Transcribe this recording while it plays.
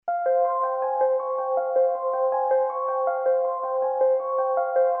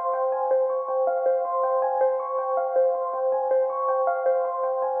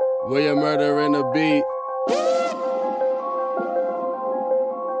William Murder in the beat.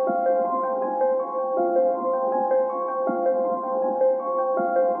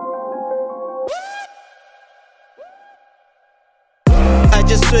 I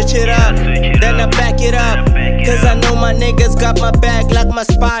just switch it up, then I back it up. Cause I know my niggas got my back like my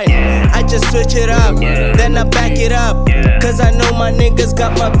spine. I just switch it up, then I back it up. Cause I know my niggas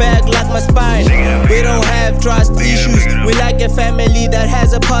got my back like my spine. We don't have trust issues, we like a family that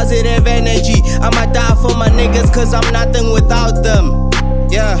has a positive energy. I'ma die for my niggas cause I'm nothing without them.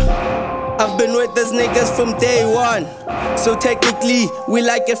 Yeah, I've been with these niggas from day one. So technically, we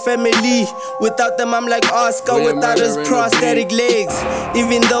like a family. Without them, I'm like Oscar without his prosthetic legs.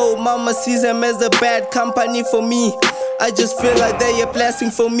 Even though mama sees him as a bad company for me, I just feel like they a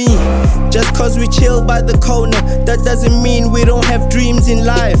blessing for me. Just cause we chill by the corner, that doesn't mean we don't have dreams in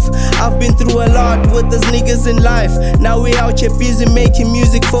life. I've been through a lot with these niggas in life. Now we out here busy making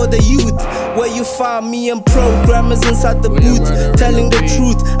music for the youth. Where you find me and programmers inside the booth, telling the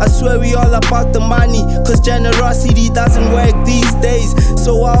truth. I swear we all about the money, cause generosity doesn't work these days.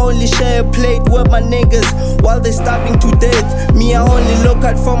 So I only share a plate with my niggas while they starving to death. Me, I only look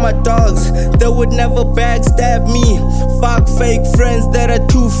out for my dogs, they would never backstab me. Fuck fake friends that are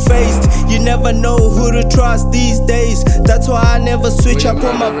two-faced. You never know who to trust these days. That's why I never switch up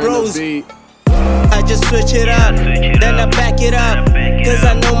on my bros. I just switch it up, then I back it up. Cause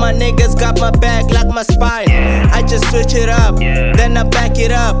I know my niggas got my back like my spine. I just switch it up, then I back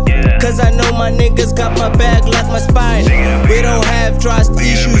it up. Cause I know my niggas got my back like my spine. We don't have trust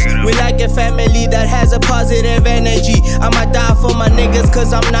issues, we like a family that has a positive energy. I'ma die for my niggas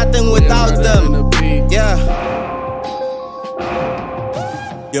cause I'm nothing without them. Yeah.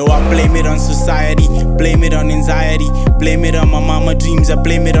 Yo, I blame it on society, blame it on anxiety, blame it on my mama dreams. I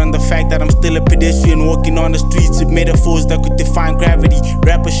blame it on the fact that I'm still a pedestrian walking on the streets with metaphors that could define gravity.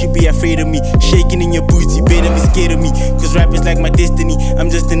 Rappers should be afraid of me, shaking in your boots, you better be scared of me. Cause rap is like my destiny,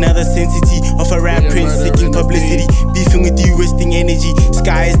 I'm just another entity of a rap prince seeking publicity. Beefing with you, wasting energy,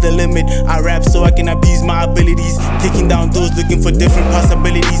 sky is the limit. I rap so I can abuse my abilities, taking down doors, looking for different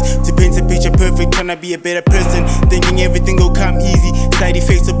possibilities. To paint a picture perfect, trying to be a better person, thinking everything will come easy. Side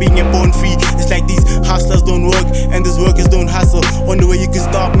effects of being born free. It's like these hustlers don't work and these workers don't hustle. Only way you can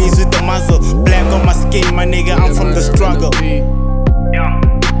stop me is with the muzzle. Black on my skin, my nigga, I'm from the struggle.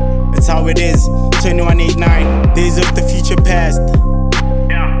 That's how it is. 2189, days of the future past.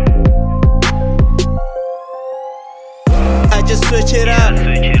 I just switch it up,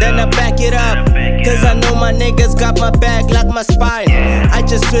 then I back it up. Cause I know my niggas got my back like my spine. I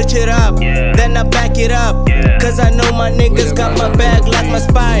just switch it up, then I back it up. Cause I know my niggas got my back like my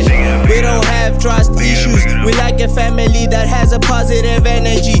spine. We don't have trust issues, we like a family that has a positive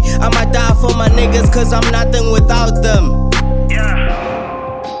energy. I'ma die for my niggas cause I'm nothing without them.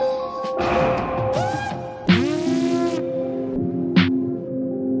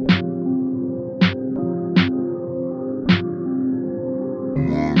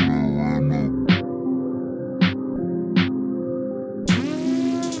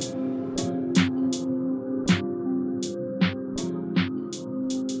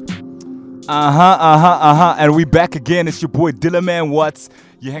 And we back again. It's your boy Dillaman Watts.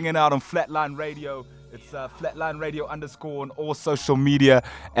 You're hanging out on Flatline Radio. It's Flatline Radio _ on all social media.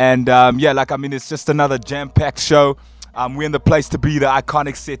 And it's just another jam-packed show. We're in the place to be, the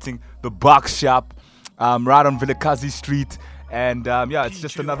iconic setting, the Box Shop, right on Vilakazi Street. And it's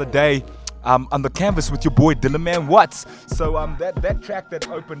just another day on the canvas with your boy Dillaman Watts. So that track that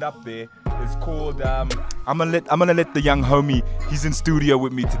opened up there is called I'm gonna let the young homie, he's in studio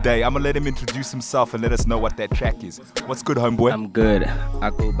with me today. I'm gonna let him introduce himself and let us know what that track is. What's good, homeboy? I'm good. I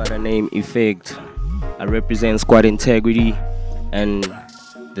go by the name Effect. I represent Squad Integrity, and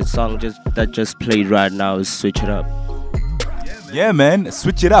the song that just played right now is Switch It Up. Yeah, man,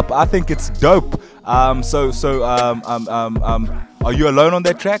 Switch It Up. I think it's dope. Are you alone on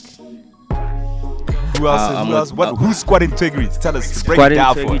that track? Who else? Who's Squad Integrity? Tell us. Break it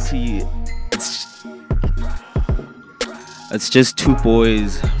down for us. It's just two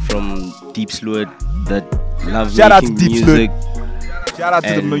boys from Deep Sluit that love Shout making out to Deep music. Shout out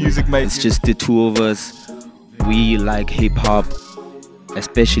to the music making. It's just the two of us. We like hip hop,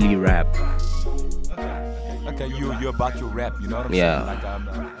 especially rap. Okay, you're about your rap. You know what I'm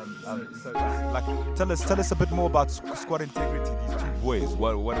saying? Like, tell us a bit more about Squad Integrity. These two boys.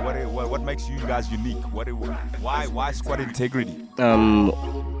 What makes you guys unique? Why Squad Integrity?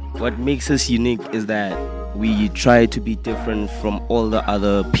 What makes us unique is that we try to be different from all the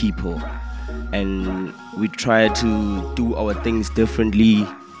other people, and we try to do our things differently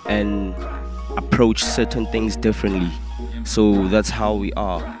and approach certain things differently. So that's how we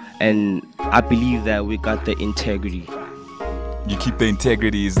are. and I believe that we got the integrity. You keep the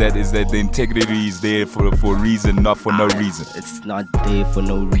integrity. Is that the integrity is there for a reason, not for no reason? It's not there for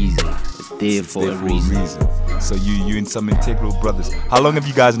no reason. It's there for a reason. So you and some integral brothers. How long have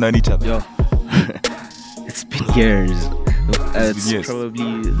you guys known each other? Yo, it's been years.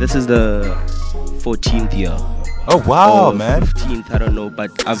 Probably this is the 14th year. Oh wow, man! 15th, I don't know, but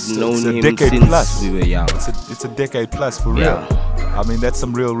I've known him since plus. We were young. It's a decade plus for real. I mean, that's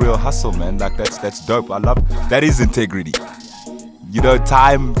some real hustle, man. Like that's dope. I love that. Is integrity. You know,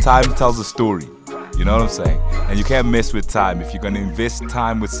 time tells a story. You know what I'm saying? And you can't mess with time. If you're gonna invest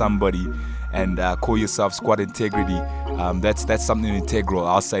time with somebody and call yourself Squad Integrity, that's something integral.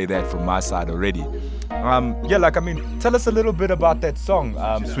 I'll say that from my side already. Tell us a little bit about that song,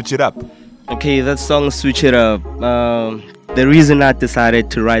 Switch It Up. Okay, that song, Switch It Up. The reason I decided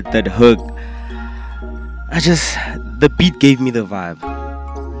to write that hook, the beat gave me the vibe.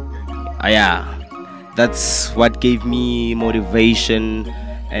 Yeah, that's what gave me motivation,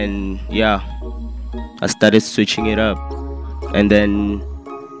 and I started switching it up. And then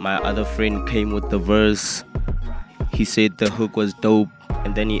my other friend came with the verse. He said the hook was dope,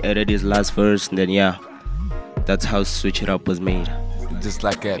 and then he added his last verse, and then that's how Switch It Up was made. Just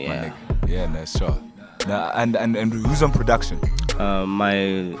like that, my nigga. Yeah, no, sure. Now, and who's on production?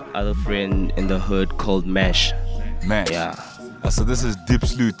 My other friend in the hood called Mash. Yeah. So this is Deep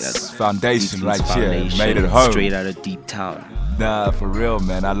Sloot's foundation right foundation, here. Made it home. Straight out of Deep Town. Nah, for real,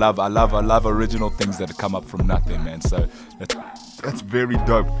 man. I love original things that come up from nothing, man. So that's very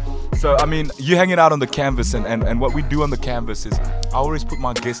dope. So I mean, you hanging out on the canvas, and what we do on the canvas is I always put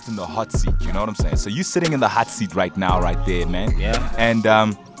my guest in the hot seat. You know what I'm saying? So you sitting in the hot seat right now, right there, man. Yeah. And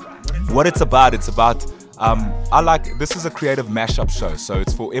what it's about this is a creative mashup show, so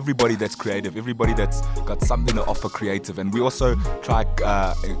it's for everybody that's creative, everybody that's got something to offer creative, and we also try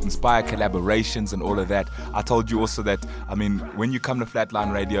inspire collaborations and all of that. I told you also that, I mean, when you come to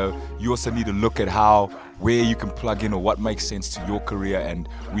Flatline Radio, you also need to look at where you can plug in or what makes sense to your career, and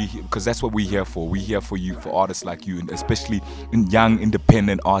because that's what we're here for. We're here for you, for artists like you, and especially in young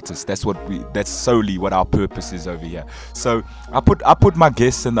independent artists. That's solely what our purpose is over here. So I put my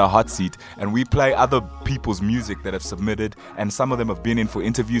guests in the hot seat, and we play other people's music that have submitted, and some of them have been in for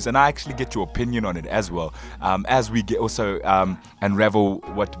interviews, and I actually get your opinion on it as well, as we get also unravel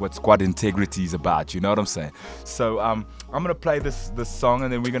what Squad Integrity is about. You know what I'm saying? So I'm gonna play this song,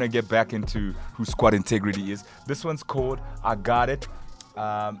 and then we're gonna get back into who Squad Integrity is. This one's called I Got It,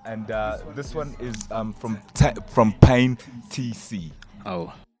 and this one is from Pain TC.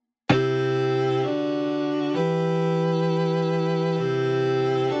 Oh.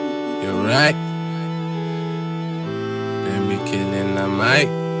 You're right. Been be killing the mic.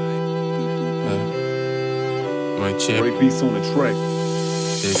 My chip. Great beats on the track.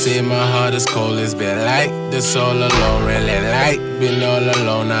 They say my heart is cold, it's been like this all alone, really like. Been all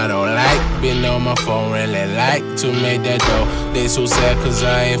alone, I don't like. Been on my phone, really like to make that dough. They so sad cause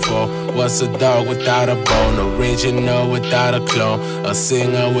I ain't for. What's a dog without a bone? Original without a clone. A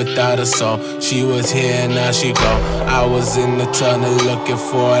singer without a song. She was here and now she gone. I was in the tunnel looking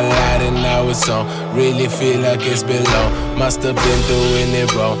for a light and now it's on. Really feel like it's been long. Must have been doing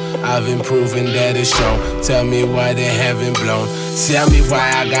it wrong. I've been proving that it's shown. Tell me why they haven't blown. Tell me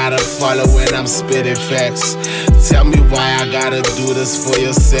why I gotta follow when I'm spitting facts. Tell me why I gotta do this for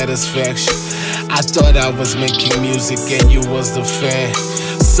your satisfaction. I thought I was making music and you was the fan.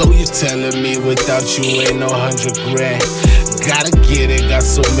 So you telling me without you ain't no 100 grand. Gotta get it, got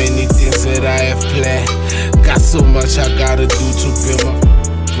so many things that I have planned. Got so much I gotta do to build my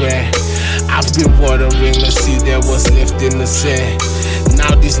brand. I've been watering the seed that was left in the sand.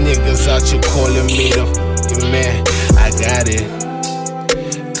 Now these niggas out here calling me the f***ing man. I got it,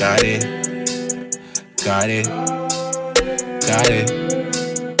 got it, got it, got it,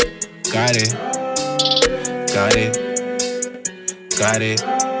 got it, got it, got it,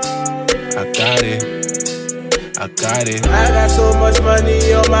 I got it, I got it. I got so much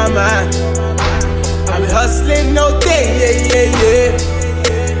money on my mind. I've been hustling no day,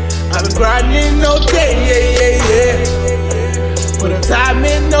 yeah. I've been grinding no day, yeah. Put a time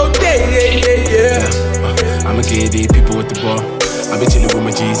in no day, yeah. I'ma get these people with the ball. I been chillin' with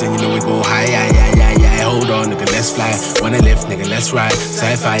my G's and you know we go high, yeah. Hold on, nigga, let's fly. Wanna lift, nigga, let's ride.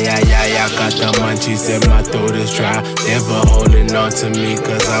 Sci-fi, yeah. Got the munchies and my throat is dry. Never holding on to me,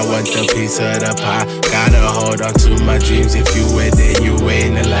 cause I want the piece of the pie. Gotta hold on to my dreams. If you with it, you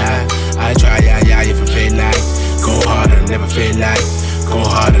ain't alive. I try, yeah, if I feel like. Go harder, never feel like. Go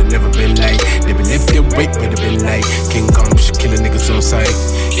harder, never been like. Never lifted weight, but it been like. King Kong, shit, kill a nigga so sight.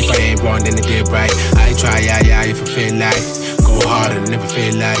 If I ain't wrong, then it did right. I try, yeah, if I feel like. Go go harder, never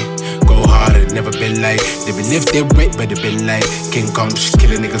feel like. Go harder, never been like. They been if they wait, but they been like. King Kong, just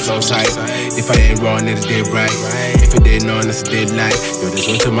kill a nigga so tight. If I ain't wrong, then it's dead right. If it didn't know, it's a dead light. Yo, this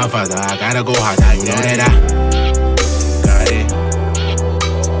one to my father, I gotta go harder. You know that I got it.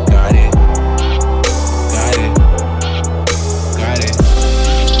 Got it. Got it. Got it.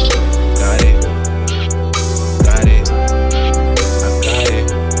 Got it. Got it. I got it.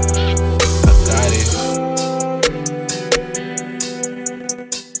 I got it.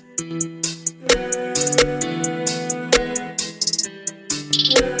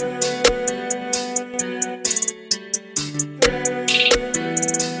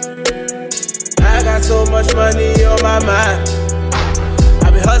 I got so much money on my mind. I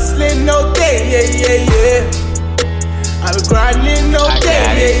been hustling no day, yeah. I been grinding no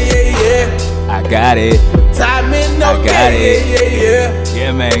day, yeah. I got it. Timing no I got day, yeah.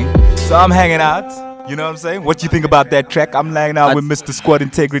 Yeah, man. So I'm hanging out. You know what I'm saying? What you think about that track? I'm hanging out with Mr. Squad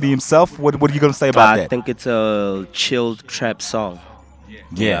Integrity himself. What are you gonna say about that? I think it's a chilled trap song.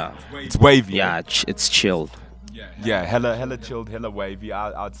 Yeah. It's wavy. Yeah, it's chilled. Yeah, hella chilled, hella wavy.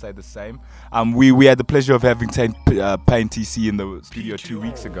 I'd say the same. We had the pleasure of having Pain TC in the studio 2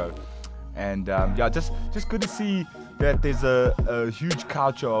 weeks ago, and yeah, just good to see that there's a huge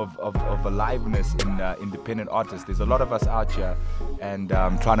culture of aliveness in independent artists. There's a lot of us out here and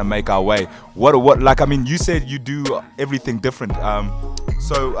trying to make our way. What like I mean, you said you do everything different.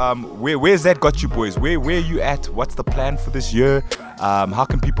 So where's that got you boys? Where are you at? What's the plan for this year? How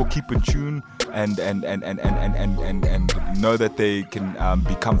can people keep in tune and know that they can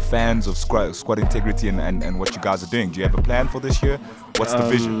become fans of Squad Integrity and what you guys are doing? Do you have a plan for this year? What's the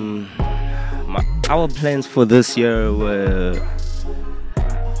vision? Our plans for this year were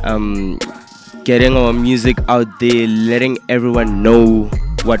getting our music out there, letting everyone know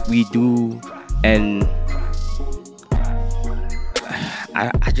what we do, and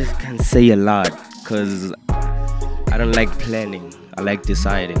I just can't say a lot because I don't like planning. I like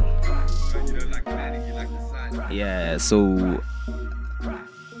deciding. You don't like planning, you like deciding. Yeah, so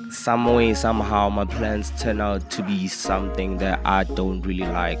some way, somehow, my plans turn out to be something that I don't really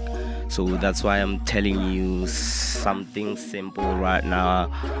like. So that's why I'm telling you something simple right now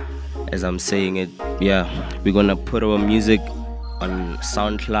as I'm saying it. Yeah, we're gonna put our music on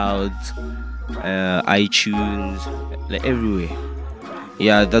SoundCloud, iTunes, like everywhere.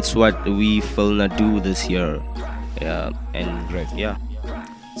 Yeah, that's what we finna do this year. Yeah, and great. Yeah.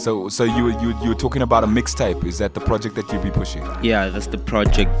 So you were talking about a mixtape. Is that the project that you'll be pushing? Yeah, that's the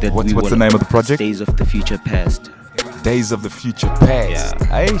project that what's the name of the project? Days of the Future Past. Days of the Future Past.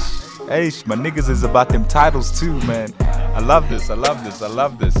 Yeah. Aish, my niggas is about them titles too, man. I love this. You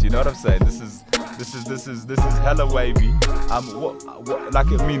know what I'm saying? This is hella wavy. Like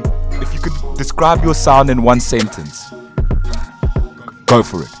I mean, if you could describe your sound in one sentence, go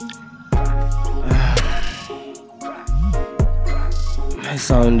for it. My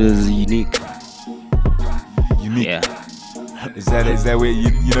sound is unique. Unique. Yeah. Is that where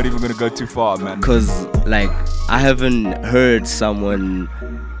you're not even gonna go too far, man? Cause like I haven't heard someone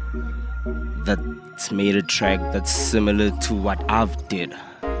that's made a track that's similar to what I've did.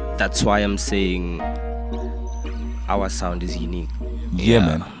 That's why I'm saying our sound is unique. Yeah,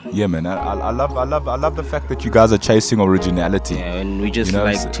 man. I love the fact that you guys are chasing originality. Yeah, and we just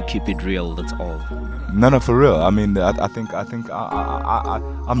like to keep it real. That's all. No, for real. I mean, I think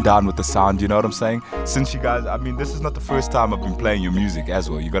I'm down with the sound. You know what I'm saying? Since you guys, I mean, this is not the first time I've been playing your music as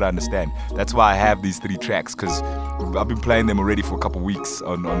well. You gotta understand. That's why I have these 3 tracks, because I've been playing them already for a couple weeks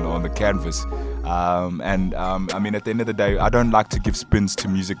on the canvas. I mean, at the end of the day, I don't like to give spins to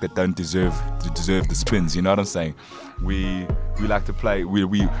music that don't deserve the spins. You know what I'm saying? We like to play.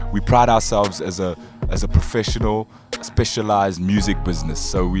 We pride ourselves as a professional, specialized music business.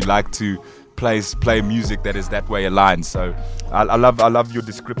 So we like to play music that is that way aligned. So I love your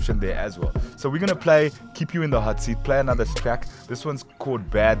description there as well. So we're gonna keep you in the hot seat, play another track. This one's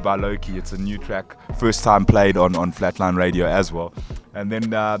called Bad by Loki. It's a new track, first time played on Flatline Radio as well. And then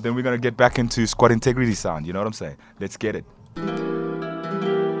we're gonna get back into Squad Integrity sound. You know what I'm saying? Let's get it.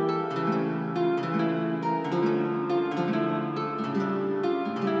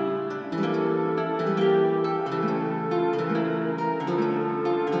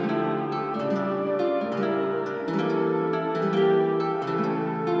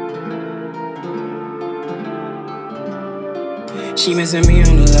 She missing me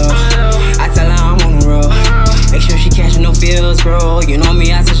on the low. I tell her I'm on the road. Make sure she catching no feels, bro. You know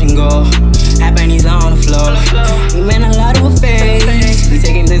me, I touch and go. High panties on the floor. We made a lot of a face. We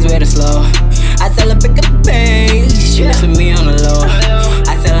taking things way too slow. I tell her pick up the pace. She missing me on the low.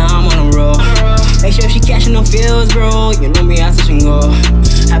 I tell her I'm on the road. Make sure she catching no feels, bro. You know me, I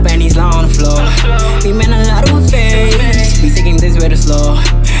slow.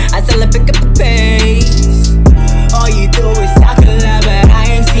 I tell her pick up the pace. All you do is talk a lot, but I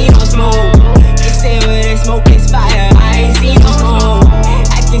ain't seen no smoke. They say where they smoke is fire, I ain't seen no smoke.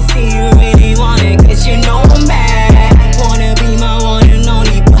 I can see you really want it, cause you know I'm bad. Wanna be my one and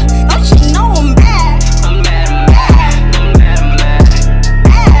only, but don't you know I'm bad? I'm bad, I'm bad, I'm bad, I'm bad. I'm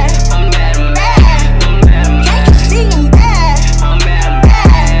bad, I'm bad, I'm bad, I'm bad. Can't you see I'm bad? I'm bad, I'm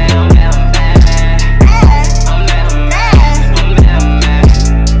bad, I'm bad, I'm bad. I'm bad, I'm bad, I'm bad, I'm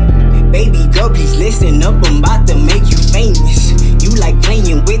bad. Baby girl, please listen up, I'm about to make you famous. You like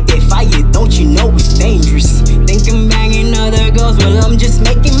playing with that fire, don't you know it's dangerous? Think I'm banging other girls, well I'm just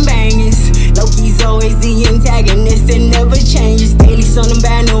making bangers. Loki's always the antagonist and never changes. Daily on them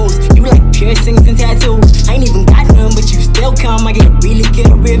bad news. You like piercings and tattoos. I ain't even got none, but you still come. I get really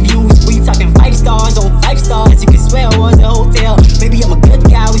good reviews. We talking 5 stars on 5 stars. You can swear it was a hotel. Maybe I'm a good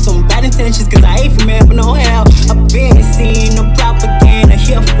guy with some bad intentions, cause I ain't from here for no hell. I've been seeing no propaganda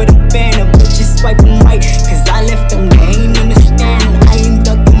here for the banner. Bitches swiping right, cause I left them, they ain't understand. I ain't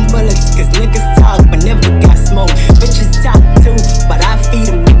ducking bullets, cause niggas talk but never got smoke. Bitches talk too, but I feed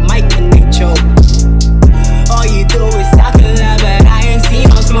them the mic and they choke. All you do is talk a lot, but I ain't seen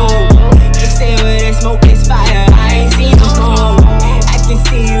no smoke. They say where they smoke is fire, I ain't seen no smoke. I can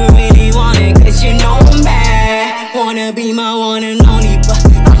see you really want it, cause you know I'm bad. Wanna be my one and only, but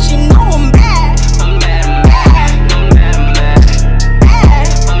don't you know I'm bad? I'm bad, I'm bad, I'm bad, I'm bad. I'm bad,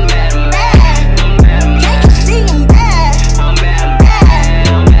 I'm bad, I'm bad, I'm bad. Can't you see I'm bad? I'm bad, I'm bad,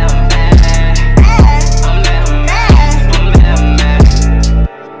 I'm bad, I'm bad. I'm bad, I'm bad, I'm bad, I'm bad.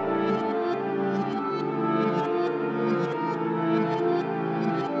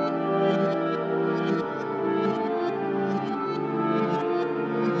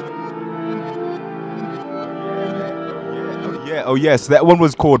 Oh yes, that one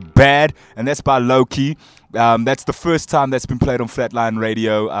was called Bad, and that's by Loki. That's the first time that's been played on Flatline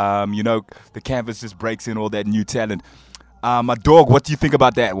Radio. You know, the canvas just breaks in all that new talent. My dog, what do you think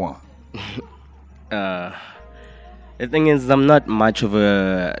about that one? The thing is, I'm not much of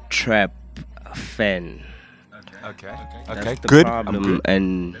a trap fan. Okay. That's the Good. problem, I'm good.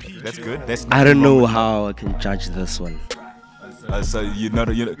 and That's good. That's I don't nothing wrong know with how I can judge this one. So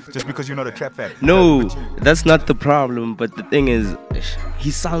just because you're not a trap fan. No, that's not the problem. But the thing is, he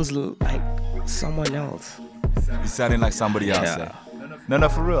sounds like someone else. You're sounding like somebody else. Yeah. No,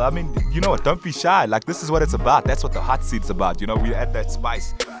 for real. I mean, you know what? Don't be shy. Like, this is what it's about. That's what the hot seat's about. You know, we add that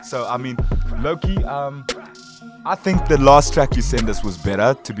spice. So, I mean, Loki, I think the last track you sent us was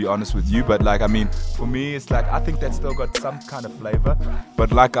better, to be honest with you. But, like, I mean, for me, it's like, I think that still got some kind of flavor.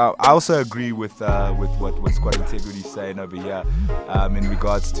 But, like, I also agree with what Squad Integrity's saying over here in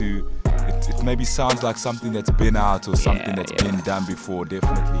regards to it maybe sounds like something that's been out or something that's been done before,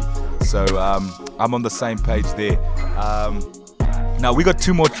 definitely. So, I'm on the same page there. Now we got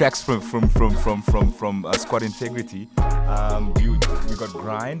 2 more tracks from Squad Integrity. We got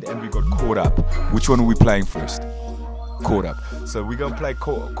Grind and we got Caught Up. Which one are we playing first? Caught Up. So we're gonna play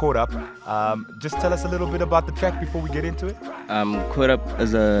Caught Up. Just tell us a little bit about the track before we get into it. Caught Up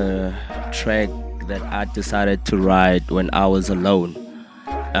is a track that I decided to write when I was alone.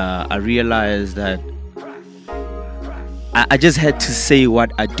 I realized that I just had to say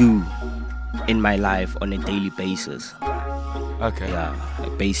what I do in my life on a daily basis. Okay. Yeah,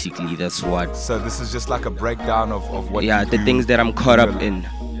 basically that's what. So this is just like a breakdown of what. Yeah, you the do things that I'm caught up in.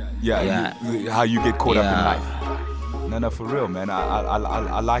 Yeah. How you get caught up in life. No, for real, man.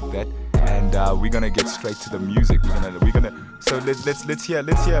 I like that, and we're gonna get straight to the music. We're gonna. So let's hear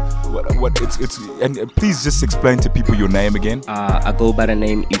what it's and please just explain to people your name again. I go by the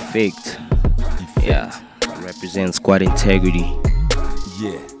name Effect. Yeah, I represent Squad Integrity.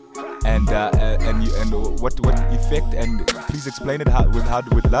 Yeah. And what effect, and please explain it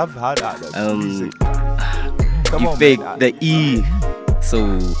with love. Come Effect, on, man. the E.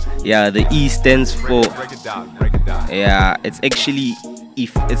 So yeah, the E stands for. Break it down. Yeah, it's actually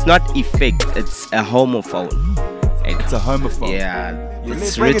it's not effect. It's a homophone. It's a homophone. Yeah, let's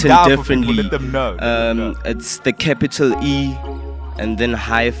it's break it written down for differently. people, let them know. It's the capital E, and then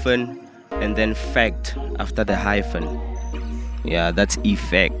hyphen, and then fact after the hyphen. Yeah, that's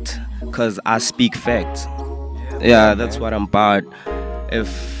effect. Cause I speak facts. Yeah, that's what I'm about. If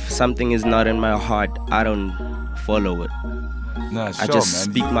something is not in my heart, I don't follow it. No, I sure, just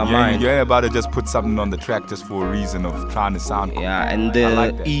man. speak my mind. You ain't about to just put something on the track just for a reason of trying to sound cool. Yeah, and I the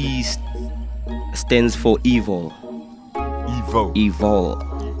like that. E stands for evil. Evo.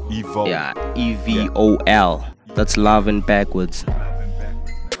 Evil. Yeah, EVOL. That's love in backwards.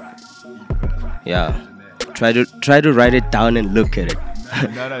 Yeah. Try to write it down and look at it.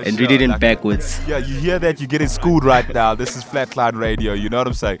 and read it in backwards. Yeah, you hear that? You're getting schooled right now. This is Flatline Radio. You know what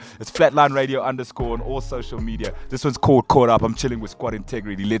I'm saying? It's Flatline Radio _ on all social media. This one's called Caught Up. I'm chilling with Squad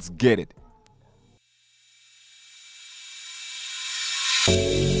Integrity. Let's get it.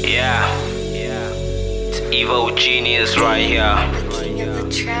 Yeah. It's Evo Genius right here.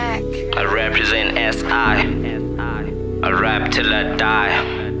 I represent SI. I rap till I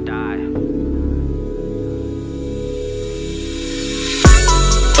die.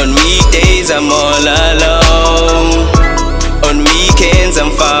 On weekdays I'm all alone. On weekends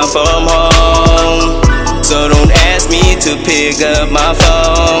I'm far from home. So don't ask me to pick up my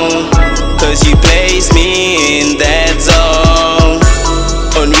phone, cause you place me in that zone.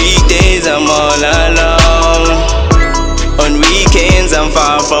 On weekdays I'm all alone. On weekends I'm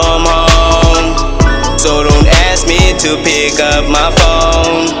far from home. So don't ask me to pick up my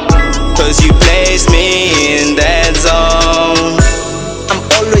phone, cause you place me in that zone.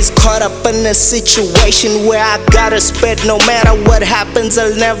 Always caught up in a situation where I gotta spit. No matter what happens,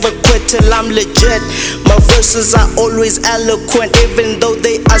 I'll never quit till I'm legit. My verses are always eloquent, even though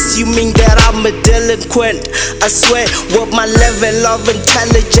they assuming that I'm a delinquent. I swear, with my level of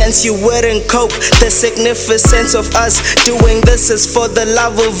intelligence, you wouldn't cope. The significance of us doing this is for the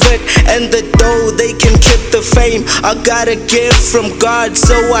love of it and the dough. They can keep the fame. I got a gift from God,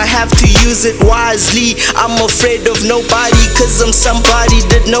 so I have to use it wisely. I'm afraid of nobody, cause I'm somebody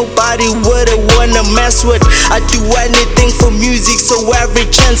that nobody would've wanna mess with. I do anything for music, so every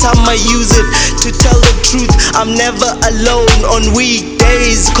chance I'ma use it. To tell the truth, I'm never alone on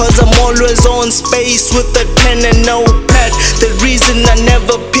weekdays, cause I'm always on space with a pen and notepad. The reason I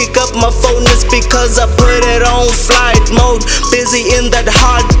never pick up my phone is because I put it on flight mode. Busy in that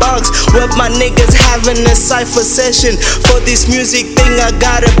hard box with my niggas having a cypher session. For this music thing I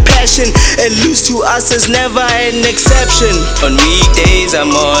got a passion, and lose to us is never an exception. On weekdays I'm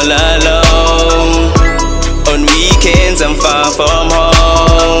all alone. On weekends I'm far from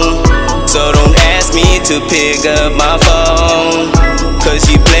home. So don't ask me to pick up my phone, cause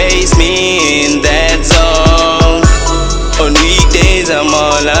you place me in that zone. On weekdays I'm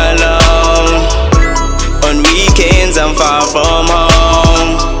all alone. On weekends I'm far from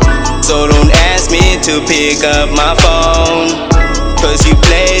home. So don't ask me to pick up my phone, cause you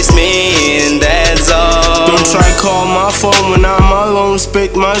place me in that zone. Don't try call my phone when I'm alone,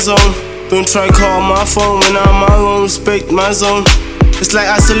 respect my zone. Don't try call my phone when I'm alone, respect my zone. It's like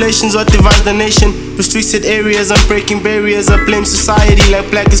isolation's what divides the nation. Restricted areas, I'm breaking barriers. I blame society like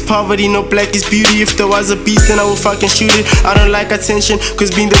black is poverty, no black is beauty. If there was a beast, then I would fucking shoot it. I don't like attention,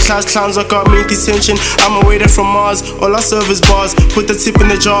 cause being the class clowns what got me in detention. I'm a waiter from Mars, all I serve is bars. Put the tip in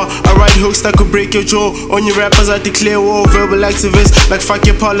the jar, I write hooks that could break your jaw. On your rappers I declare war, verbal activists. Like fuck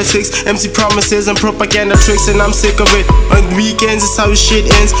your politics, empty promises and propaganda tricks, and I'm sick of it. On weekends it's how shit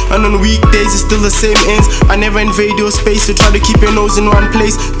ends, and on weekdays it's still the same ends. I never invade your space, so try to keep your nose in one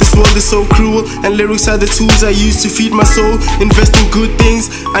place. This world is so cruel, and lyrics are the tools I use to feed my soul. Invest in good things,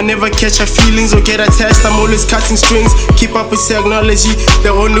 I never catch our feelings or get attached. I'm always cutting strings, keep up with technology.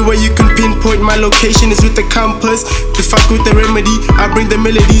 The only way you can pinpoint my location is with the compass. To fuck with the remedy, I bring the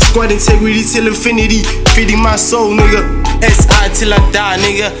melody. Squad integrity till infinity, feeding my soul, nigga. SI till I die,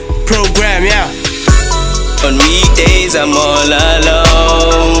 nigga. Program, yeah. On weekdays I'm all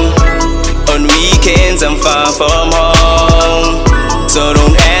alone. On weekends I'm far from home. So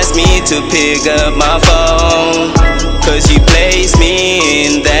don't ask me to pick up my phone, cause you place me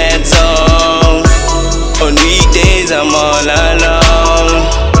in that zone. On weekdays I'm all alone.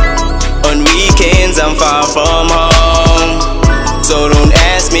 On weekends I'm far from home. So don't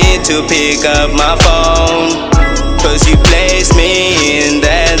ask me to pick up my phone, cause you place me in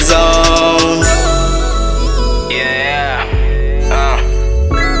that zone. Yeah,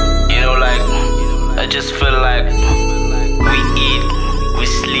 you know, like, I just feel like we eat, we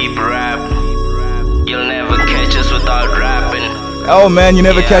sleep, rap. You'll never catch us without rapping. Oh man, you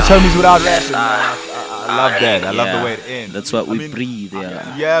never catch homies without rapping. I love that. I love the way it ends. That's what we breathe,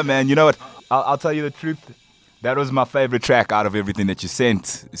 yeah. Yeah, man. You know what? I'll tell you the truth. That was my favorite track out of everything that you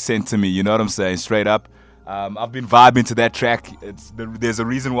sent to me. You know what I'm saying? Straight up. I've been vibing to that track. There's a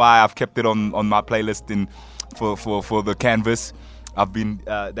reason why I've kept it on my playlist for the canvas.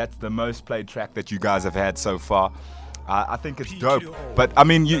 That's the most played track that you guys have had so far. I think it's dope. But I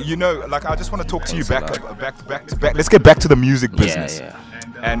mean, you know, like, I just want to talk to you back to back. Let's get back to the music business. Yeah.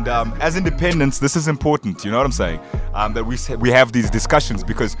 And as independents, this is important. You know what I'm saying? That we have these discussions,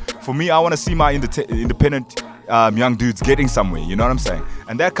 because for me, I want to see my independent young dudes getting somewhere. You know what I'm saying?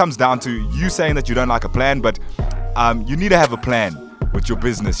 And that comes down to you saying that you don't like a plan, but you need to have a plan. with your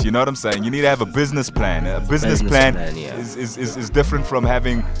business. You know what I'm saying? You need to have a business plan. A business plan yeah. is different from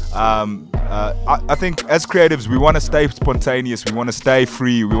having. I think as creatives, we want to stay spontaneous. We want to stay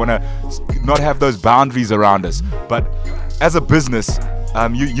free. We want to not have those boundaries around us. But as a business,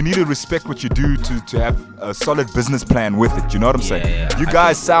 you need to respect what you do to have a solid business plan with it. You know what I'm saying? Yeah. You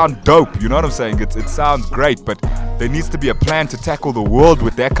guys sound dope. You know what I'm saying? It sounds great, but there needs to be a plan to tackle the world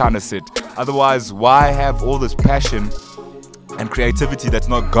with that kind of shit. Otherwise, why have all this passion and creativity that's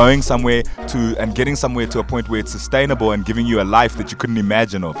not going somewhere and getting somewhere to a point where it's sustainable and giving you a life that you couldn't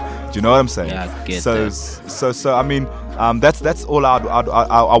imagine of? Do you know what I'm saying? Yeah, I get so, that. So I mean, that's all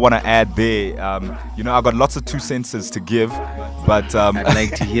I want to add there. You know, I got lots of 2 senses to give, but I'd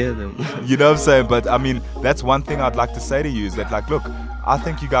like to hear them. you know what I'm saying? But I mean, that's one thing I'd like to say to you is that, like, look, I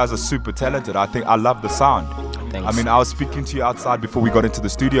think you guys are super talented. I love the sound. Thanks. I mean, I was speaking to you outside before we got into the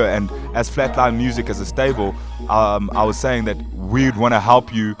studio, and as Flatline Music, as a stable, I was saying that we'd want to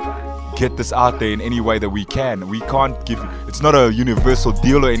help you get this out there in any way that we can. We can't give you, it's not a universal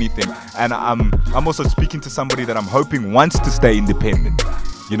deal or anything. And I'm also speaking to somebody that I'm hoping wants to stay independent.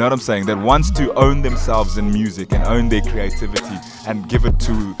 You know what I'm saying? That wants to own themselves in music and own their creativity and give it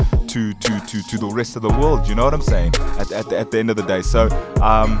to the rest of the world. You know what I'm saying? At the end of the day. So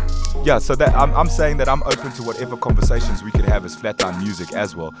yeah, so that I'm saying that I'm open to whatever conversations we could have as Flatline Music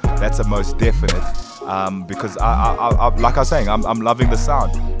as well. That's a most definite, because I like I was saying, I'm loving the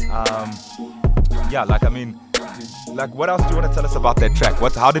sound. Yeah, like, I mean, like, what else do you want to tell us about that track?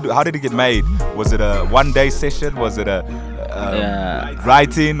 How did it get made? Was it a one-day session? Was it a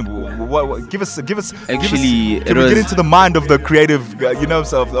writing? What, give us. Actually, can we get into the mind of the creative, you know,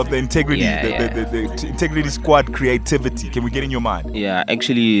 of the integrity, the integrity squad creativity? Can we get in your mind? Yeah,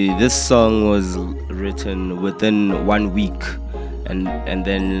 actually, this song was written within 1 week, and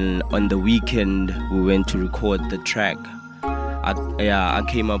then on the weekend we went to record the track. I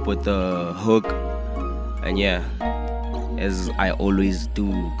came up with the hook, and yeah, as I always do,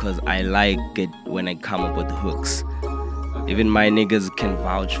 because I like it when I come up with the hooks. Even my niggas can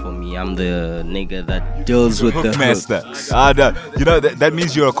vouch for me. I'm the nigga that deals with the master. hooks. No, you know, that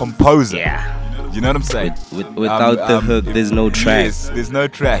means you're a composer. Yeah. You know what I'm saying? Without the hook, there's no track. Yes, there's no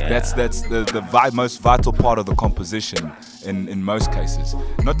track. Yeah. That's the most vital part of the composition in most cases.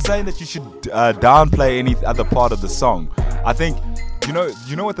 Not saying that you should downplay any other part of the song. I think, you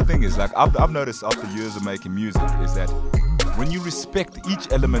know what the thing is? Like, I've noticed after years of making music is that when you respect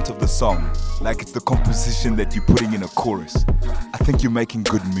each element of the song, like it's the composition that you're putting in a chorus, I think you're making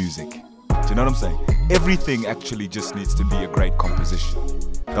good music. Do you know what I'm saying? Everything actually just needs to be a great composition.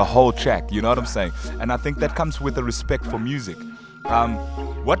 The whole track, you know what I'm saying? And I think that comes with a respect for music.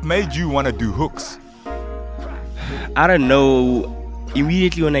 What made you want to do hooks? I don't know.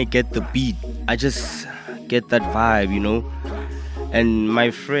 Immediately when I get the beat, I just get that vibe, you know? And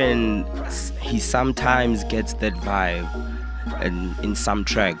my friend, he sometimes gets that vibe and in some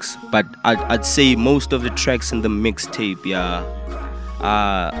tracks. But I'd say most of the tracks in the mixtape, yeah,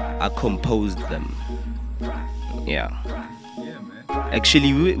 I composed them. Yeah.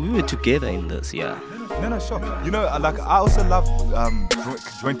 Actually, we were together in this, yeah. No, sure. You know, like, I also love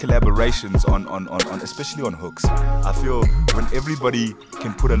joint collaborations on especially on hooks. I feel when everybody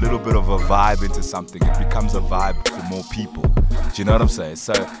can put a little bit of a vibe into something, it becomes a vibe for more people. Do you know what I'm saying?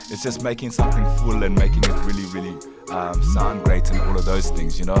 So it's just making something full and making it really, really sound great and all of those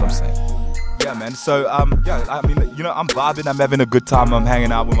things. You know what I'm saying? Yeah, man. So, yeah, I mean, you know, I'm vibing, I'm having a good time, I'm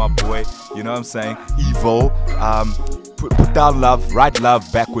hanging out with my boy, you know what I'm saying? Evo. Put down love, write love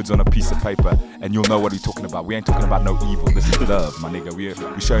backwards on a piece of paper, and you'll know what we're talking about. We ain't talking about no evil. This is love, my nigga. We're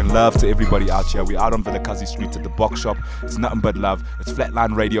showing love to everybody out here. We're out on Vilakazi Street at the box shop. It's nothing but love. It's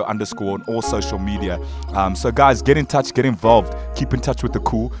Flatline Radio _ on all social media. So guys, get in touch, get involved, keep in touch with the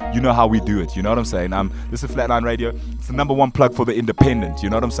cool. You know how we do it. You know what I'm saying? This is Flatline Radio. It's the #1 plug for the independent.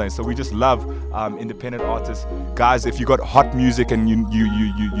 You know what I'm saying? So we just love independent artists, guys. If you got hot music and you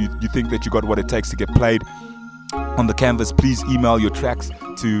think that you got what it takes to get played on the canvas, please email your tracks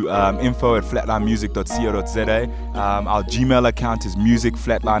to info@flatlinemusic.co.za. Our Gmail account is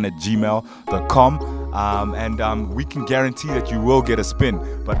musicflatline@gmail.com. And we can guarantee that you will get a spin.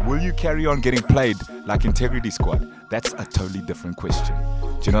 But will you carry on getting played like Integrity Squad? That's a totally different question.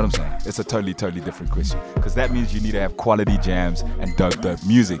 Do you know what I'm saying? It's a totally different question. Because that means you need to have quality jams and dope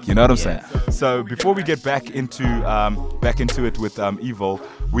music. You know what I'm saying? So before we get back into it with Evo,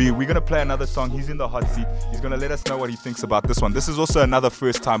 we're going to play another song. He's in the hot seat. He's going to let us know what he thinks about this one. This is also another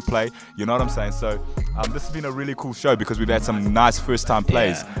first time play. You know what I'm saying? So this has been a really cool show because we've had some nice first time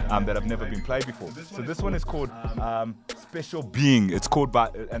plays that have never been played before. So this one is called Special Being. It's called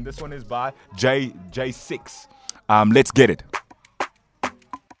and this one is by J6. Let's get it.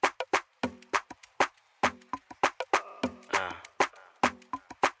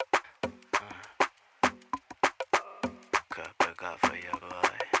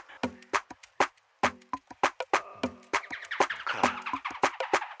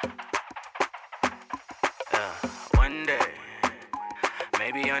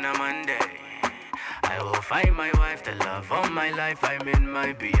 maybe on a Monday I will find my wife, the love of my life. I'm in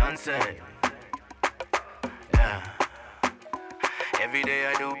my Beyonce. Yeah. Every day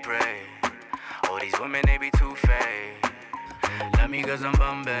I do pray. All these women, they be too fake. Love me cause I'm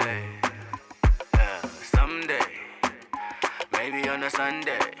Bombay. Yeah. Someday, maybe on a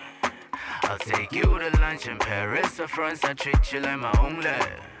Sunday, I'll take you to lunch in Paris or France. I treat you like my own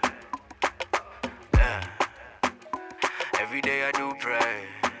lad. Yeah. Every day I do pray.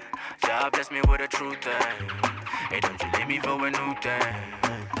 God bless me with a true thing. Hey, don't you leave me for a new thing.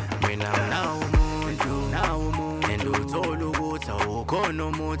 Now Endo tolo gota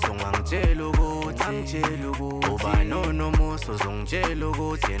ukono moto ngangitshela ukuthi uba no moso zongitshela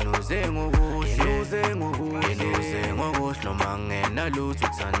ukuthi enuze ngokuhle noma ngena lutho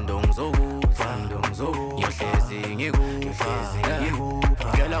uthando ngizokupha ngiyohlezi ngikupha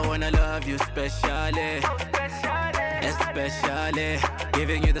girl, I wanna love you specially, especially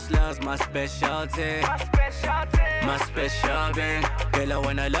giving you this love's my specialty, my special thing. Girl, I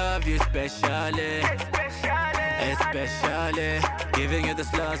wanna love you specially, especially giving you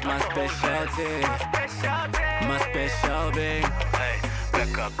this love's my specialty, my special thing. Hey,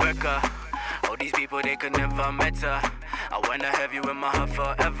 Becca, all these people they could never met her. I wanna have you in my heart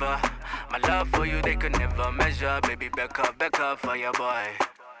forever. My love for you they could never measure. Baby, Becca, for your boy.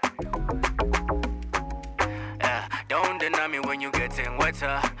 Don't deny me when you're getting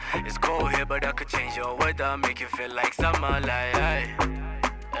wetter. It's cold here, but I could change your weather. Make you feel like summer, like, hey.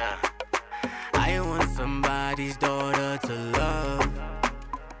 Yeah. I want somebody's daughter to love,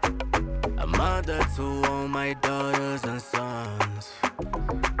 a mother to all my daughters and sons.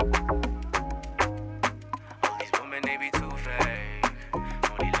 All these women, they be too fake.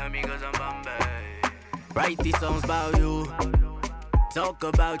 Only love me cause I'm Bombay. Write these songs about you, talk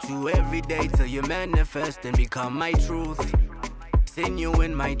about you every day till you manifest and become my truth. Seen you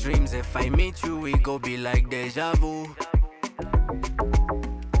in my dreams. If I meet you, we go be like deja vu.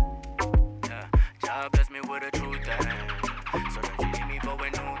 Yeah, God bless me with a true thing. So don't you leave me for a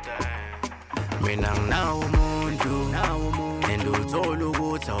new thing. Minang na umuntu endo tolo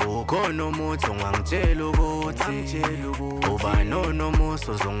gota ukono moto ngangitshela ukuthi uba no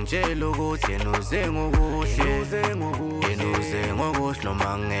moso zongitshela ukuthi enuze ngokuhle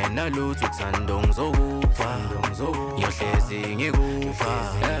noma ngena lutho uthando ngizokupha ngiyohlezi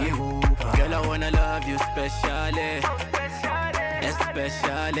ngikupha girl, I wanna love you specially,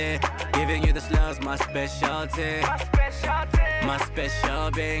 especially giving you this love's my specialty, my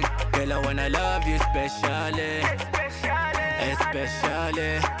special thing. Girl, I wanna love you specially,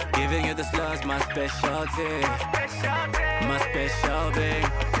 especially giving you this love's my specialty, my special thing.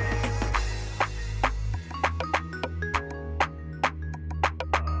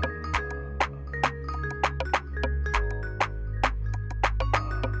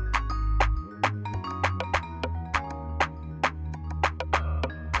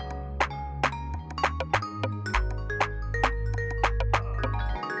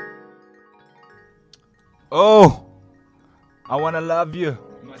 Oh, I wanna love you,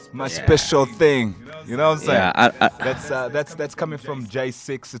 my special thing. You know what I'm saying? Yeah, that's coming from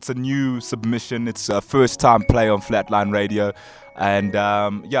J6. It's a new submission. It's a first time play on Flatline Radio, and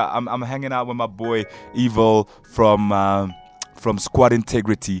I'm hanging out with my boy Evil from Squad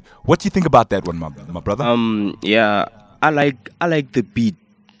Integrity. What do you think about that one, my brother? Yeah, I like the beat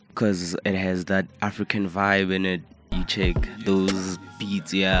because it has that African vibe in it. You check those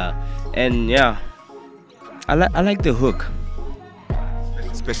beats, yeah, and yeah. I like the hook.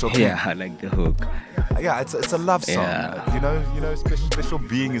 Special thing. Yeah, I like the hook. Yeah, it's a love song. Yeah. You know, special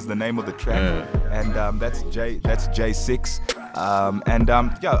being is the name of the track, and that's J6.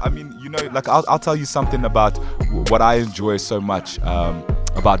 Yeah, I mean, you know, like I'll tell you something about what I enjoy so much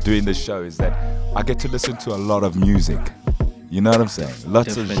about doing this show is that I get to listen to a lot of music. You know what I'm saying?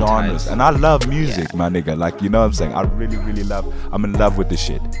 Lots of genres. And I love music, my nigga. Like, you know what I'm saying? I really, really I'm in love with this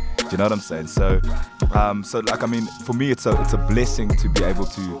shit. Do you know what I'm saying? So like, I mean, for me, it's a blessing to be able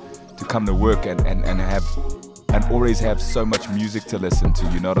to come to work and always have so much music to listen to,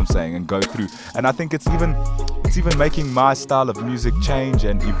 you know what I'm saying? And go through. And I think it's even making my style of music change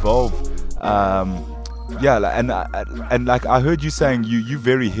and evolve. And like I heard you saying you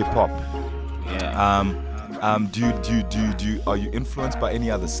very hip hop. Yeah. Are you influenced by any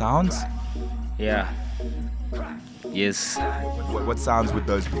other sounds? Yeah. Yes. What sounds would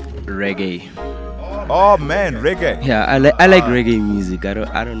those be? Reggae. Oh man, reggae. Yeah, I like reggae music. I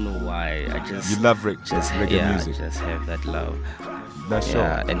don't know why. I just you love reggae music. I just have that love. That's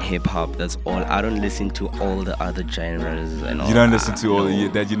Yeah, and hip hop. That's all. I don't listen to all the other genres and all. You don't listen that. to all No.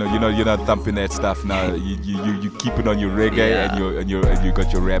 that. You're not thumping that stuff now. You keep it on your reggae Yeah. and you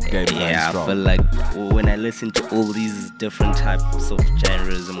got your rap game going Yeah, I strong. feel like when I listen to all these different types of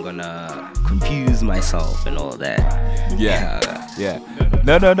genres, I'm gonna confuse myself and all that. Yeah.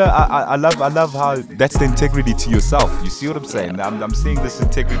 No. I love how that's the integrity to yourself. You see what I'm saying? I'm seeing this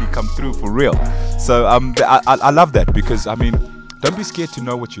integrity come through for real. So I love that because I mean, don't be scared to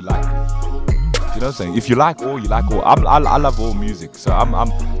know what you like. You know what I'm saying? If you like all, you like all. I love all music. So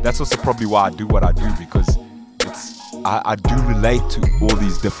that's also probably why I do what I do because I do relate to all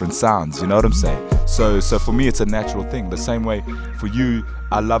these different sounds. You know what I'm saying? So for me, it's a natural thing. The same way for you,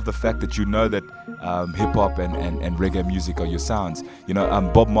 I love the fact that you know that hip hop and reggae music are your sounds. You know,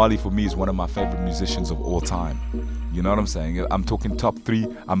 Bob Marley for me is one of my favorite musicians of all time. You know what I'm saying? I'm talking top 3.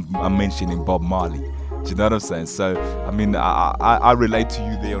 I'm mentioning Bob Marley. Do you know what I'm saying? So I mean, I relate to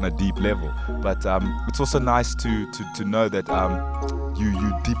you there on a deep level. But it's also nice to know that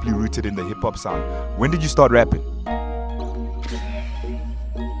you deeply rooted in the hip hop sound. When did you start rapping? I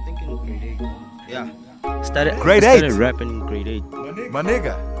think in grade 8. Yeah. Started rapping in grade 8. My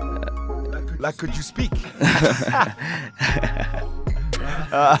nigga. Like, could you speak?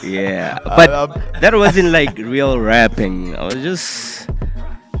 Yeah, but that wasn't like real rapping. I was just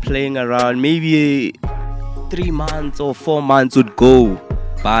playing around. Maybe 3 months or 4 months would go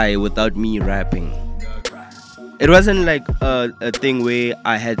by without me rapping. It wasn't like a thing where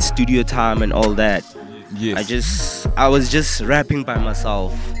I had studio time and all that. Yes. I was just rapping by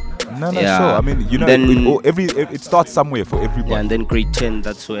myself. No, Yeah. sure. I mean, you know, Then- it starts somewhere for everybody. Yeah, and then grade 10,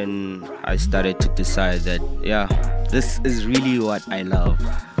 that's when I started to decide that, yeah, this is really what I love.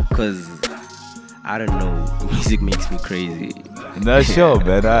 Because, I don't know, music makes me crazy. No, sure,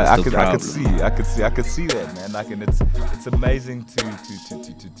 man. I That's the could problem. I could see that, man. Like, and it's amazing to see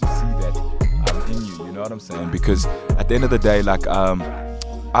that in you. You know what I'm saying? Because at the end of the day, like,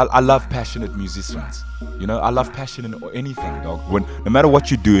 I love passionate musicians. You know, I love passion in anything, dog. No matter what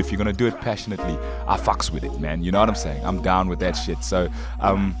you do, if you're gonna do it passionately, I fucks with it, man. You know what I'm saying? I'm down with that shit. So,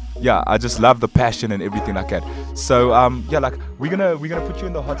 yeah, I just love the passion and everything like that. So, yeah, like we're gonna put you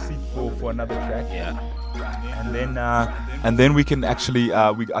in the hot seat for another track. Yeah. And then we can actually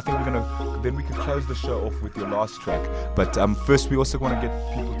we can close the show off with your last track. But first we also want to get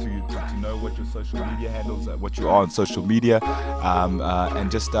people to know what your social media handles, what you are on social media,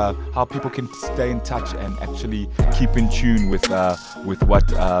 and just how people can stay in touch and actually keep in tune with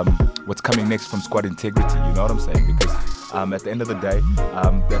what's coming next from Squad Integrity. You know what I'm saying? Because at the end of the day,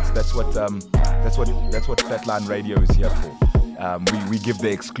 that's what Flatline Radio is here for. We give the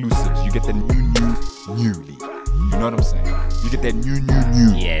exclusives. You get the newly. You know what I'm saying? You get that new.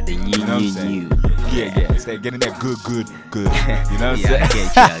 Yeah, the You know what I'm saying? new. Yeah. It's like getting that good. You know what I'm saying?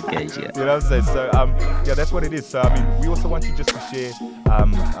 I get you. You know what I'm saying? So yeah, that's what it is. So I mean, we also want you just to share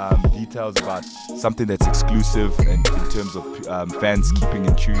details about something that's exclusive in terms of fans keeping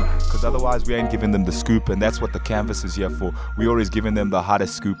in tune, because otherwise we ain't giving them the scoop, and that's what the canvas is here for. We always giving them the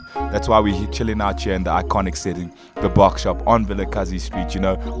hottest scoop. That's why we're chilling out here in the iconic setting, the Bark Shop on Vilakazi Street. You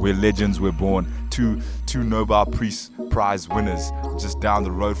know, where legends were born. Two Nobel Prize winners just down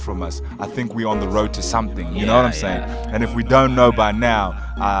the road from us. I think we're on the road to something. You know what I'm saying? And if we don't know by now,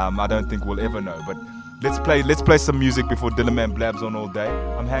 I don't think we'll ever know. But let's play some music before Dillaman blabs on all day.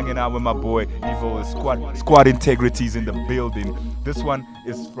 I'm hanging out with my boy Evo. Squad Integrity's in the building. This one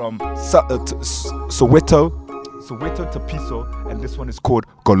is from Soweto to Piso, and this one is called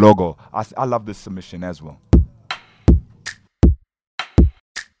Gologo. I love this submission as well.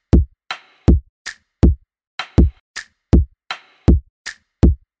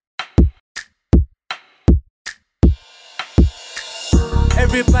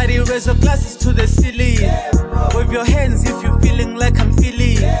 Everybody raise your glasses to the ceiling. Wave your hands if you're feeling like I'm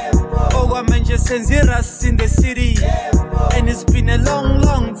feeling. Oh, I'm just us in the city. And it's been a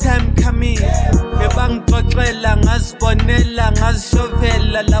long time coming. Bebangixoxela ngazibonela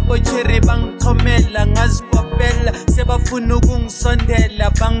ngazishovela labo chere bangixhomela ngazipopela sebafuna ukungisondela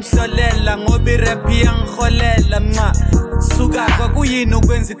bangihlolela ngoba irap yangiholela nqa suka kwakuyini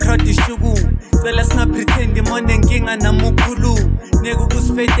ukwenza icrowd ishuku cela singapretend imone nkinga namukhulu neke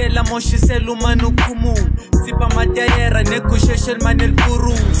ukusifetela moshisela umane ukhumula sipha amatayera negusheshe elimane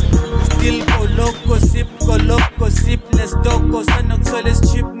lipuruza still go loco sip let's doko sanokuthola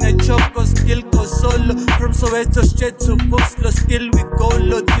esichip nechoko still go solo from Soweto straight to Foxlo still we go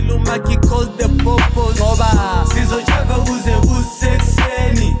low till umaki call the popo ngoba sizojava kuze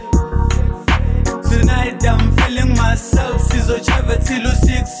kusekuseni tonight I'm feeling myself sizojava till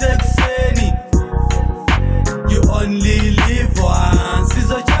 6 ekuseni you only live once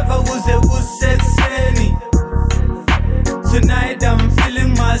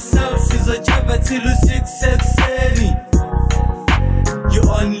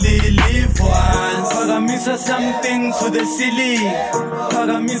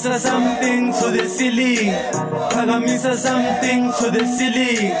Phakamisa something to the ceiling. Phakamisa something to the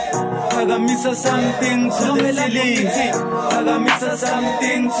ceiling. Phakamisa something to the ceiling. Phakamisa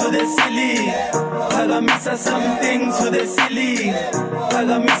something to the ceiling. Phakamisa something to the ceiling.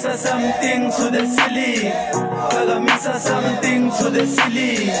 Phakamisa something to the ceiling. Phakamisa something to the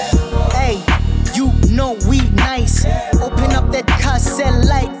ceiling. Hey, you know we nice. Open up that cassette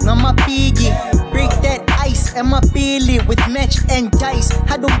light, now my biggie. Break that ice and my Billy with match and dice.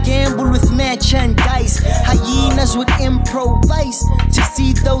 I don't gamble with match and dice. Hyenas would improvise to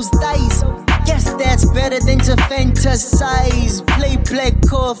see those dice. Guess that's better than to fantasize. Play black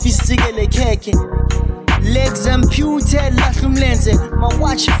coffee, sigale keke. Legs amputed, lahlum lenze. My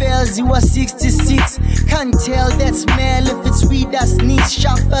watch fails, you are 66. Can't tell that smell if it's weed that sneeze.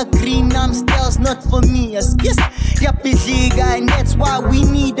 Sharper green, I'm styles not for me. Yes, yep, it's legal, and that's why we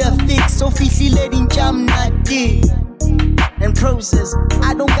need a fix. So fishy letting jam not dig. And process,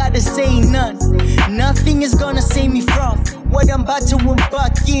 I don't gotta say none. Nothing is gonna save me from what I'm about to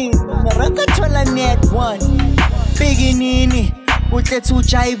embark in. Narakatola net one. Beginning. Utlethu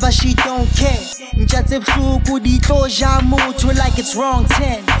jiva, she don't care. Njatse busuku ditloja muthu like it's wrong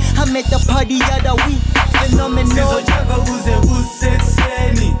 10. I'm at the party the other week. Phenomenal. Sizojava kuze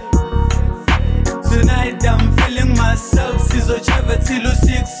kusekseni. Tonight I'm feeling myself. Sizojava till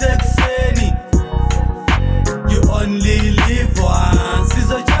 6 ekseni. You only live once.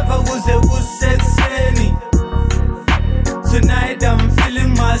 Sizojava kuze kusekseni. Tonight I'm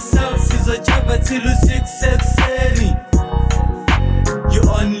feeling myself. Sizojava till 6 ekseni. You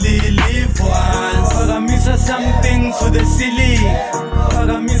only live once. Phakamisa something to the ceiling.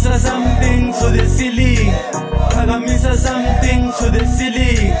 Phakamisa something to the ceiling. Phakamisa something to the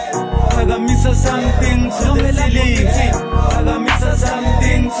ceiling. Phakamisa something to the ceiling. Phakamisa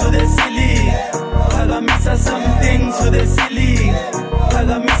something to the ceiling. Phakamisa something to the ceiling.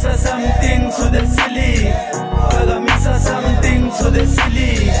 Phakamisa something to the ceiling. Phakamisa something to the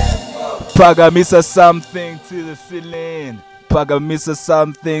ceiling. Phakamisa something to the ceiling. Phakamisa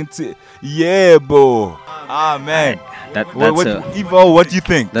something to boy. Ah man. That's Evo, what do you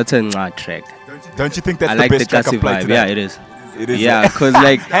think? That's a nice track. Don't you think that's I the like best the track I've played vibe. today? Yeah, it is. It is. Yeah, because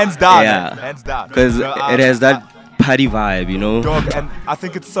like hands down, yeah, man. Hands down. Because it has that party vibe, you know. Dog, and I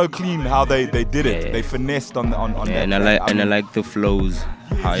think it's so clean how they did it. Yeah. They finessed on Yeah, that. and I like the flows.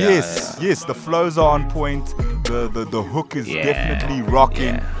 How- Yes, the flows are on point. The hook is Yeah. definitely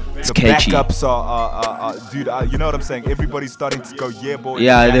rocking. Yeah. It's The catchy. backups are dude. You know what I'm saying? Everybody's starting to go, boy.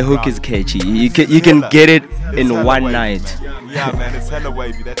 Yeah, in the hook background. is catchy. You can get it It's in hella one wavy. night. Yeah, man, it's hella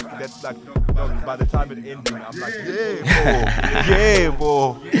wavy. That's like, by the time it ends, I'm like, yeah,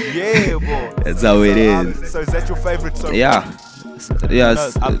 boy. That's how it is. So is that your favorite song? Yeah, No,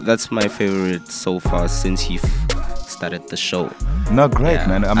 that's my favorite so far since he started the show. No, great, Yeah,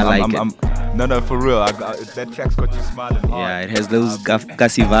 man. I like it. No, for real. That track's got you smiling hard. Yeah, it has those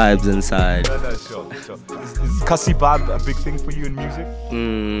gassy vibes inside. No, sure. Is Kasi vibe a big thing for you in music?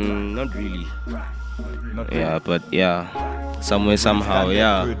 Not really. Not really. Yeah, but yeah, somewhere somehow, Done that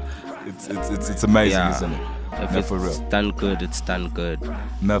yeah. good. It's amazing, Yeah. isn't it? If No, it's for real. done good, it's done good.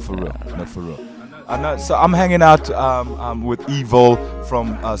 No, for real. So I'm hanging out with Evo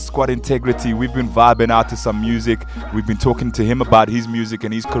from Squad Integrity. We've been vibing out to some music. We've been talking to him about his music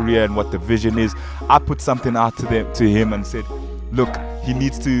and his career and what the vision is. I put something out to him and said, look, he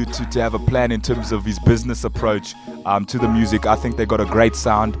needs to have a plan in terms of his business approach to the music. I think they got a great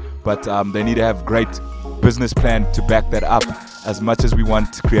sound, but they need to have great business plan to back that up, as much as we want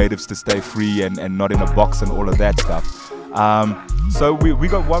creatives to stay free and not in a box and all of that stuff. So we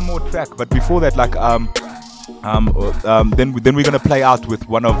got one more track, but before that, like then we're gonna play out with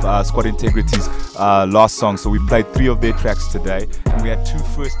one of Squad Integrity's last songs. So we played 3 of their tracks today, and we had 2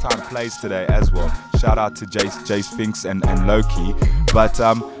 first-time plays today as well. Shout out to Jace Finks and Loki. But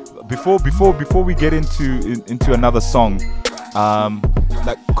before we get into another song,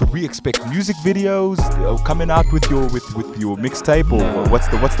 like, could we expect music videos coming out with your mixtape, or what's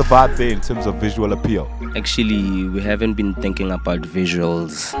the vibe there in terms of visual appeal? Actually, we haven't been thinking about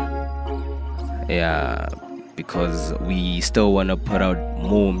visuals. Yeah, because we still want to put out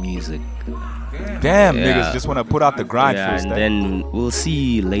more music. Damn, Yeah. niggas just want to put out the grind Yeah, first. and eh? then we'll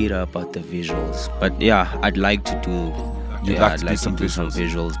see later about the visuals. But yeah, I'd like to do. You'd Yeah, like I'd to like do some to do some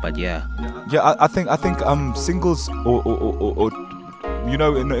visuals. visuals. But yeah, Yeah, I think singles or you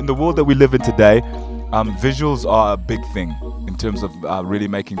know, in the world that we live in today, visuals are a big thing in terms of really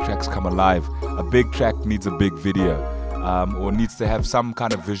making tracks come alive. A big track needs a big video, or needs to have some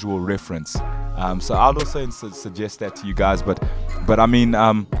kind of visual reference. So I'll also suggest that to you guys. But But I mean,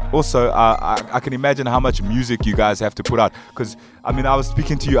 also, I can imagine how much music you guys have to put out. Because, I mean, I was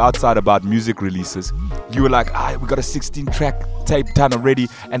speaking to you outside about music releases. You were like, we got a 16-track tape done already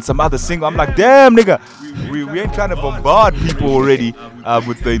and some other single. I'm like, damn, nigga, we ain't trying to bombard people already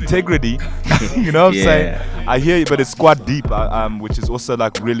with the integrity. You know what I'm saying? I hear you, but it's quite deep, which is also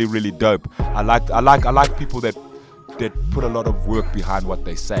like really, really dope. I like people that put a lot of work behind what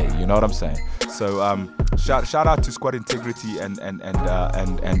they say. You know what I'm saying? So shout out to Squad Integrity and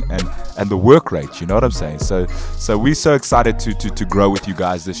the work rate. You know what I'm saying? So we're so excited to grow with you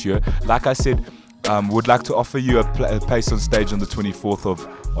guys this year. Like I said, would like to offer you a place on stage on the 24th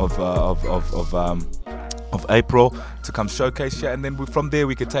of April to come showcase here, and then from there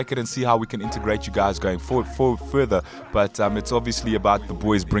we can take it and see how we can integrate you guys going forward further. But it's obviously about the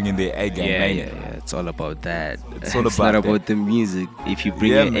boys bringing their A game. Yeah, it's all about that. It's all it's about not that. about the music. If you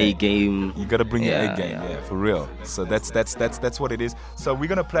bring your A game, you gotta bring your A game, for real. So that's what it is. So we're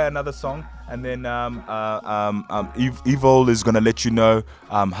gonna play another song, and then Evil is gonna let you know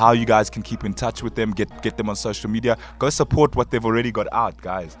how you guys can keep in touch with them, get them on social media. Go support what they've already got out,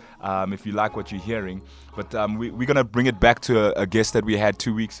 guys. If you like what you're hearing. But we're gonna bring it back to a guest that we had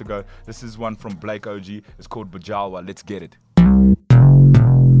 2 weeks ago. This is one from Blake OG. It's called Bajalwa. Let's get it.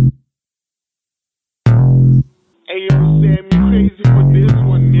 Hey, yo, Sam, you crazy for this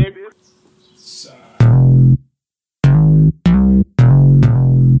one, nigga.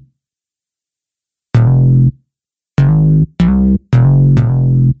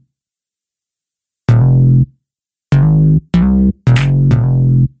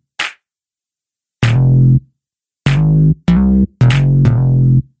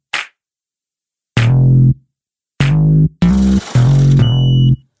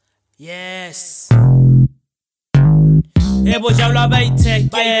 Yes. Yebo jawula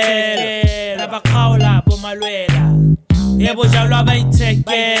bayithekele nabaqhawula bomalwela. Yebo jawula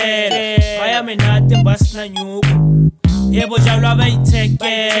bayithekele bayaminathi mbasina nyuku. Yebo jawula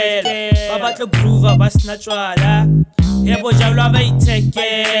bayithekele babatle groove abasina tshwala. Yebo jawula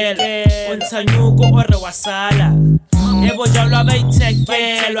bayithekele untanyuko ore wasala. Yebo jawula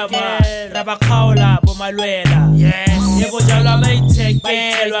bayithekele nabaqhawula bomalwela. Yes. Yebo jawula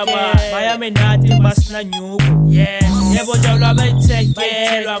bayithekele bayaminathi mbasina nyuku. Yes. Yebo jawula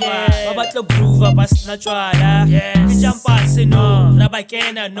bayithekele babatle groove abasina tshwala. Ijampase no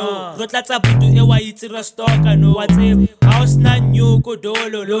rabakena no rotlatsa butu e wa itsira stoka no watsebe house na nyuko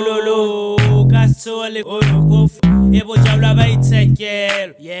dolo lolo kasole onokofu. Yebo jawula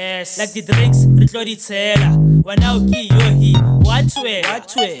bayithekele. Yes. Like the drinks re tlo di tshela wana o ki yo hi watwe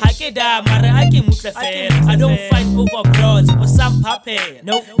ha ke da mara a ke mutle fela. I don't fight over broads or some pape.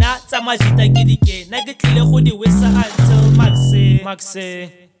 No na tsamajita ke dike na ke tlile go di wesa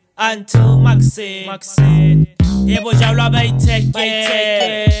until Maxe. Yebo jawula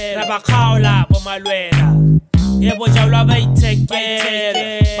bayithekele rabaqhawula bomalwela. Yebo jawula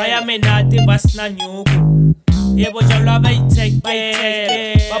bayithekele bayamenati basina nyuku. Yebo jawula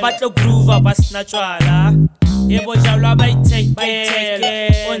bayithekele babatle groove basina tshwala. Yebo jawula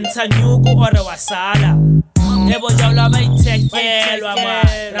bayithekele ontsa nyuku ore wasala. Yebo jawula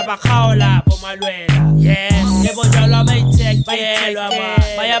bayithekele rabaqhawula bomalwela. Yes. Yebo jawula bayithekele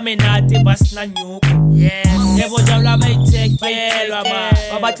bayaminathi basina nyuku. Yes. Yebo jawula bayithekele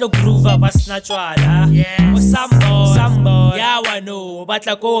babatle groove basina tshwala. Yes. Sambo yawa no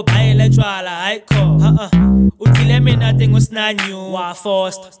batla ko baile tshwala haiko. Utlile minathi ngosina nyu wa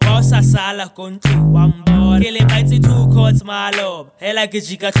forced bossa sala kontlu wambona. Kele baitsi 2 courts malo hela ke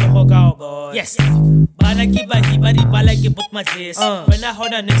jika tlhogo ka o bona. Yes. Bana ki ba di bala ke put my dress. When I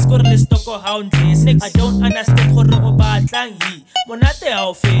hold a next score list to hound dress. I don't understand gore o batlang hi. Monate ha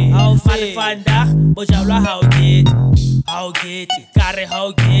o fe. Malfanda bo jawula ha o get. Kare ha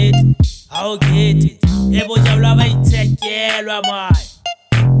o get. Yebo jawula bayithekele mai.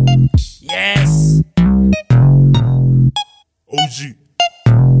 Yes. OG.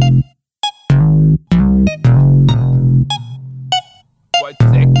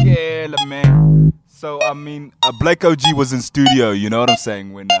 Man. So I mean, Blake OG was in studio. You know what I'm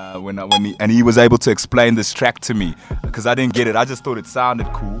saying? When he was able to explain this track to me, because I didn't get it. I just thought it sounded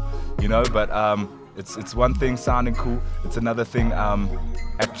cool, you know. But it's one thing sounding cool. It's another thing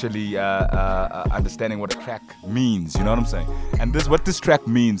actually understanding what a track means. You know what I'm saying? And what this track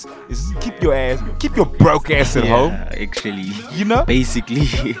means is keep your broke ass at home. Actually, you know, basically,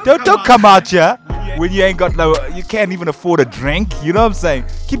 don't come out here when you ain't got you can't even afford a drink. You know what I'm saying?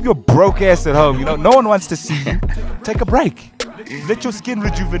 Keep your broke ass at home. You know, no one wants to see you. Take a break. Let your skin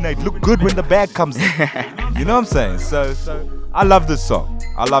rejuvenate. Look good when the bag comes in. You know what I'm saying? So I love this song.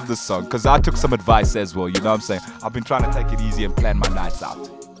 I love this song because I took some advice as well. You know what I'm saying? I've been trying to take it easy and plan my nights out.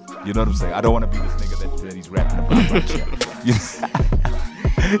 You know what I'm saying? I don't want to be this nigga that he's rapping about right here.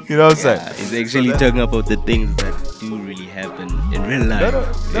 You know what I'm saying? He's actually talking about the things that do really happen in real life.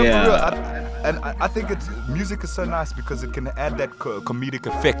 No, and I think music is so nice because it can add that comedic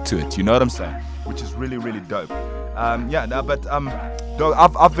effect to it. You know what I'm saying? Which is really, really dope. Dog,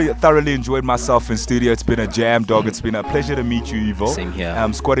 I've thoroughly enjoyed myself in studio. It's been a jam, dog. It's been a pleasure to meet you, Evil. Same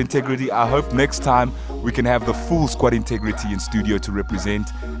here. Squad Integrity. I hope next time we can have the full Squad Integrity in studio to represent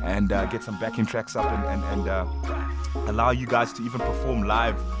and get some backing tracks up and allow you guys to even perform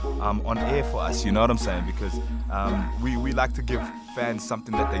live on air for us. You know what I'm saying? Because we like to give fans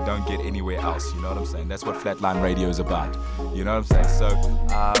something that they don't get anywhere else. You know what I'm saying? That's what Flatline Radio is about. You know what I'm saying? So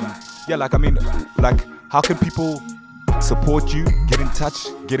how can people support you, get in touch,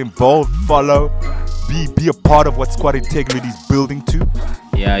 get involved, follow, be a part of what Squad Integrity is building to?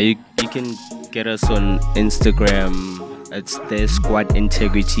 Yeah, you can get us on Instagram. It's the Squad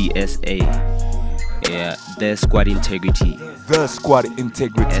Integrity SA. Yeah, the Squad Integrity. The Squad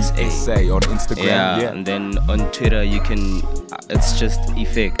Integrity SA on Instagram. Yeah, and then on Twitter you can. It's just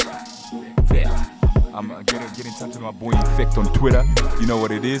Effect. Yeah. I'm get in touch with my boy Effect on Twitter. You know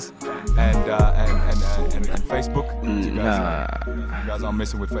what it is, and Facebook. You guys aren't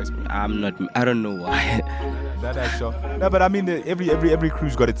messing with Facebook. I'm not. I don't know why. That's sure. No, but I mean, every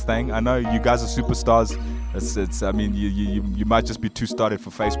crew's got its thing. I know you guys are superstars. It's. I mean, you might just be too started for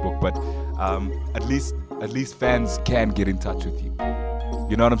Facebook, but at least fans can get in touch with you.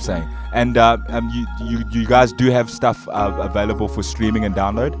 You know what I'm saying? And you guys do have stuff available for streaming and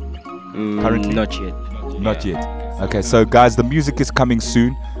download. Currently? Not yet. Okay, so guys, the music is coming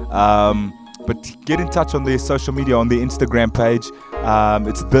soon. But get in touch on their social media, on their Instagram page.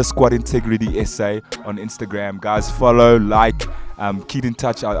 It's The Squad Integrity SA on Instagram. Guys, follow, like, keep in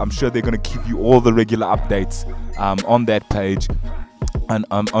touch. I'm sure they're going to give you all the regular updates on that page. And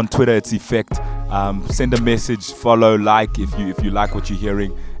on Twitter, it's Effect. Send a message, follow, like if you like what you're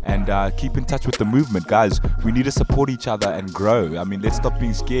hearing. And keep in touch with the movement, guys. We need to support each other and grow. I mean, let's stop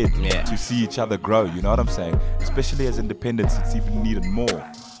being scared to see each other grow. You know what I'm saying? Especially as independents, it's even needed more.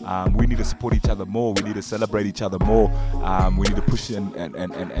 We need to support each other more. We need to celebrate each other more. We need to push and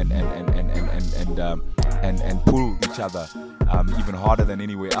pull each other even harder than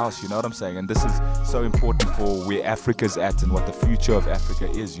anywhere else. You know what I'm saying? And this is so important for where Africa's at and what the future of Africa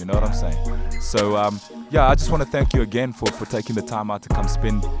is. You know what I'm saying? So I just want to thank you again for taking the time out to come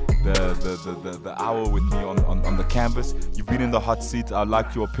spend the hour with me on the canvas. You've been in the hot seat. I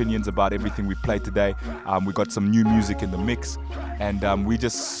like your opinions about everything we've played today. We got some new music in the mix, and we're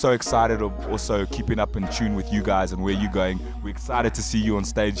just so excited of also keeping up in tune with you guys and where you're going. We're excited to see you on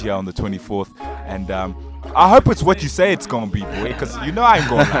stage here on the 24th, and I hope it's what you say it's gonna be, boy, because you know I ain't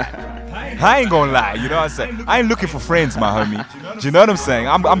gonna lie. I ain't gonna lie, you know what I'm saying? I ain't looking for friends, my homie. Do you know what I'm saying?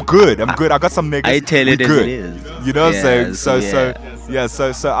 I'm good. I got some niggas. I tell it good. as it is. You know what I'm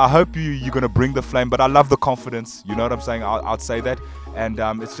saying? So I hope you're gonna bring the flame, but I love the confidence. You know what I'm saying? I'd say that. And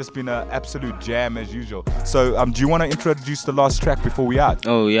it's just been an absolute jam as usual. So do you want to introduce the last track before we out?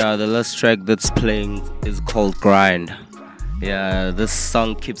 Oh yeah, the last track that's playing is called Grind. Yeah, this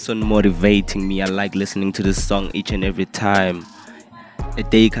song keeps on motivating me. I like listening to this song each and every time. A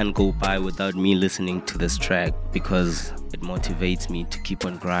day can't go by without me listening to this track because it motivates me to keep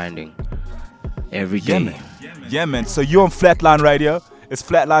on grinding every day. Yeah, man. So you're on Flatline Radio. It's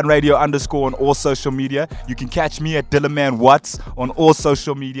Flatline Radio _ on all social media. You can catch me at Dillaman Watts on all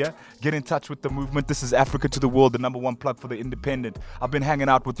social media. Get in touch with the movement. This is Africa to the World, the #1 plug for the independent. I've been hanging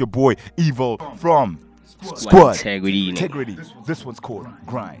out with your boy Evil from Squad Integrity. This one's called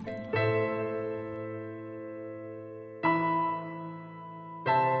Grind.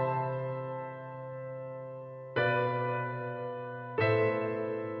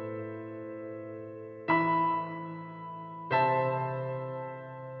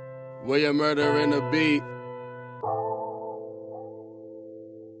 Where you murdering the beat.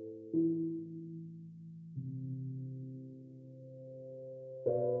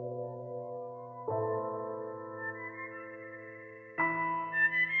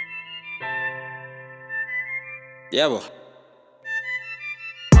 Yeah, boy.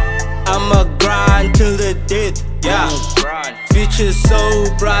 I'ma grind till the death, yeah. Future so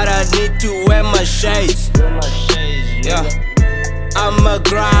bright, I need to wear my shades. Yeah. I'ma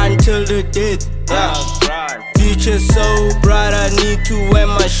grind till the death, yeah. Future so bright, I need to wear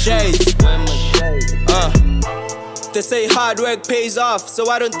my shades. They say hard work pays off, so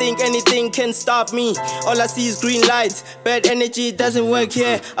I don't think anything can stop me. All I see is green lights, bad energy doesn't work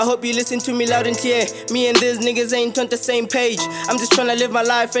here. I hope you listen to me loud and clear. Me and these niggas ain't on the same page. I'm just tryna live my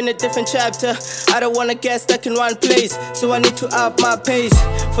life in a different chapter. I don't wanna get stuck in one place, so I need to up my pace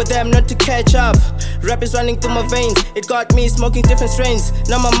for them not to catch up. Rap is running through my veins, it got me smoking different strains.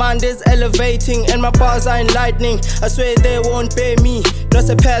 Now my mind is elevating and my bars are enlightening. I swear they won't pay me, not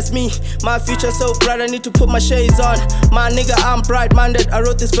surpass me. My future so bright, I need to put my shades on. My nigga, I'm bright-minded, I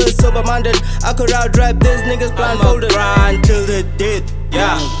wrote this verse sober-minded. I could out-rap these niggas blindfolded. I'ma grind till the death,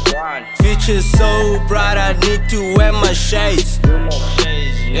 yeah. Future so bright, I need to wear my shades,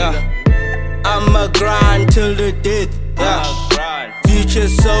 yeah. I'ma grind till the death, yeah. Future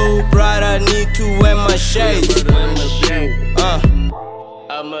so bright, I need to wear my shades.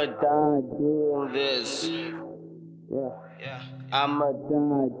 I'ma die doing this. I'ma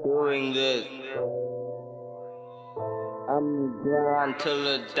die doing this. I'ma grind till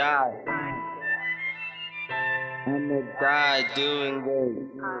I die. I'ma die doing this.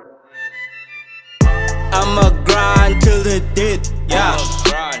 I'ma grind till the death, yeah.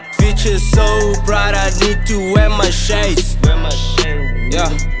 Future so bright, I need to wear my shades, yeah.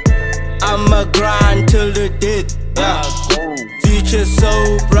 I'ma grind till the death, yeah. Future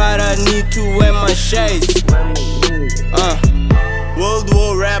so bright, I need to wear my shades. World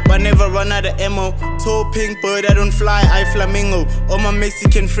War rap, I never run out of ammo. Tall pink bird, I don't fly, I flamingo. All my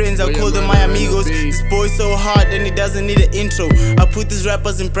Mexican friends, I call them my amigos. This boy's so hard and he doesn't need an intro. I put these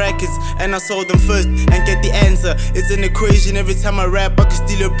rappers in brackets and I solve them first and get the answer. It's an equation, every time I rap I can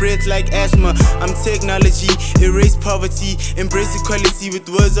steal your breath like asthma. I'm technology, erase poverty, embrace equality. With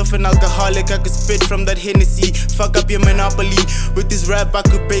words of an alcoholic, I could spit from that Hennessy. Fuck up your monopoly, with this rap I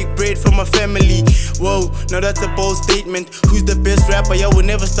could bake bread for my family. Whoa, now that's a bold statement. Who's the best rapper? Y'all will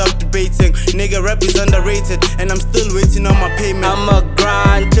never stop debating. Nigga, rap is underrated and I'm still waiting on my payment. I'ma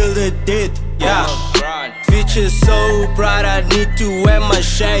grind till the death, yeah. Future so bright, I need to wear my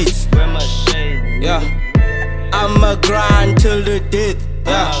shades, yeah. I'ma grind till the death,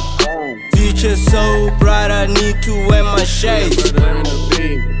 yeah. Future so bright, I need to wear my shades.